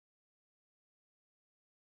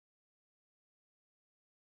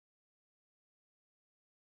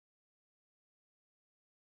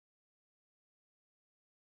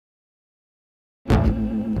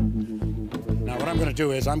to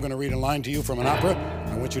do is I'm going to read a line to you from an opera.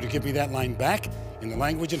 I want you to give me that line back in the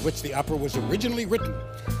language in which the opera was originally written.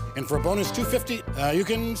 And for a bonus $250, you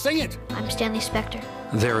can sing it. I'm Stanley Spector.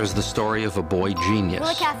 There is the story of a boy genius.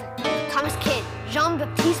 Willa Cather, Thomas Kidd,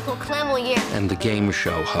 Jean-Baptiste Clairvoyant, and the game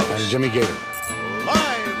show host. I'm Jimmy Gator.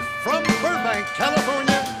 Live from Burbank,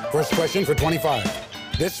 California. First question for 25.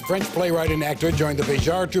 This French playwright and actor joined the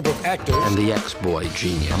Béjart troupe of actors. And the ex-boy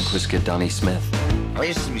genius. I'm Quiska Donnie Smith. I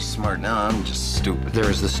used to be smart, now I'm just stupid. There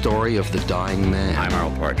is the story of the dying man. I'm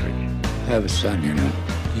Earl Partridge. I have a son, you know.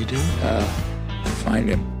 You do? Find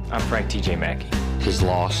him. I'm Frank T.J. Mackey. His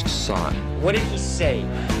lost son. What did he say?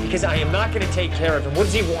 Because I am not going to take care of him. What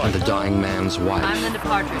does he want? And the dying man's wife. I'm Linda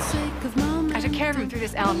Partridge. I took care of him through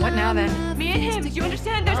this, Alan. What now, then? Me and him. Do you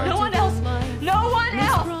understand? There's no one else. No one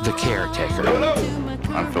else. The caretaker. Hello.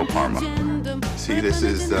 I'm Phil Parma. See, this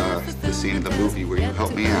is the scene of the movie where you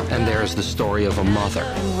helped me out. And there's the story of a mother.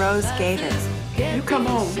 I'm Rose Gator. You come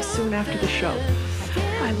home soon after the show.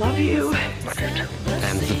 I love you.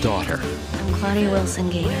 And the daughter. I'm Claudia Wilson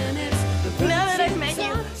Gator. Now that I've met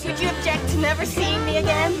you, would you object to never seeing me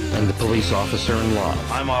again? And the police officer in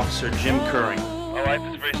love. I'm Officer Jim Curring. My life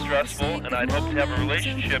is very stressful, and I'd hope to have a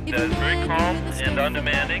relationship that is very calm and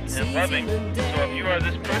undemanding and loving. So if you are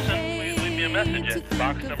this person, please leave me a message at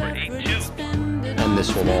box number 82. And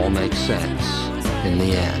this will all make sense in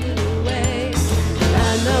the end.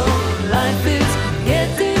 I know life is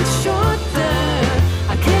getting shorter.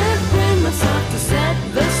 I can't bring myself to set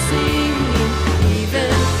the scene,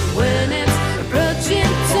 even when it's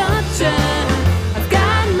approaching torture. I've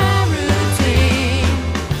got my routine.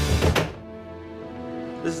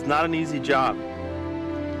 This is not an easy job.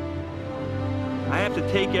 I have to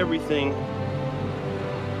take everything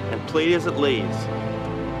and play it as it lays.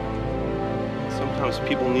 Sometimes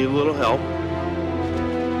people need a little help.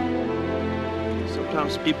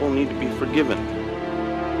 Sometimes people need to be forgiven.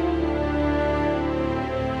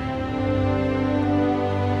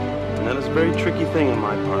 And that is a very tricky thing on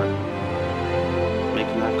my part,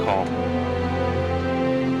 making that call.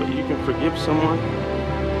 But you can forgive someone,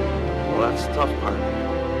 well, that's the tough part.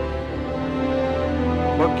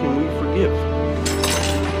 What can we forgive?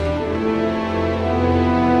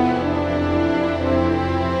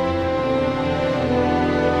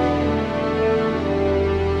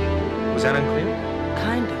 Was that unclear?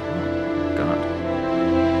 Kinda. God.